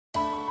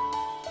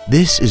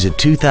This is a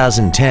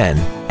 2010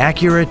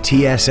 Acura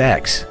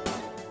TSX.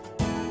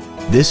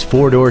 This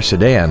four-door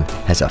sedan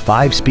has a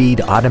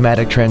 5-speed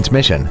automatic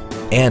transmission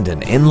and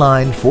an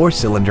inline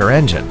 4-cylinder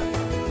engine.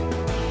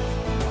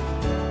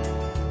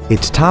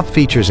 Its top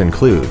features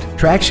include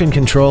traction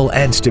control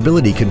and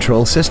stability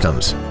control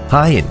systems,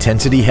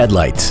 high-intensity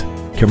headlights,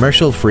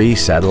 commercial-free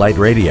satellite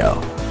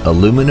radio,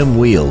 aluminum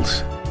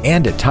wheels,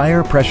 and a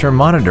tire pressure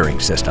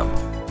monitoring system.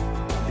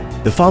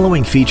 The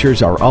following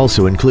features are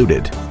also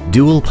included: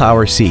 dual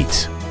power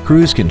seats,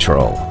 cruise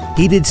control,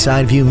 heated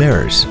side view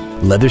mirrors,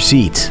 leather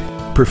seats,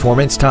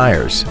 performance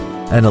tires,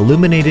 an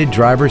illuminated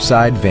driver's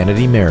side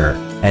vanity mirror,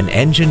 an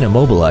engine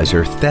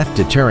immobilizer theft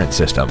deterrent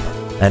system,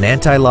 an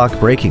anti-lock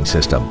braking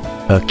system,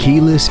 a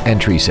keyless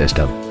entry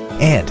system,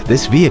 and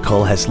this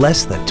vehicle has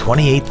less than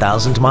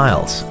 28,000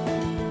 miles.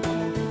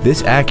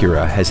 This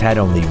Acura has had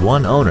only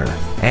one owner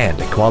and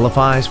it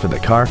qualifies for the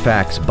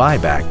Carfax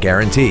buyback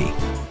guarantee.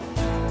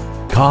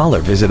 Call or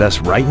visit us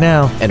right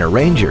now and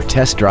arrange your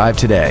test drive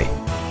today.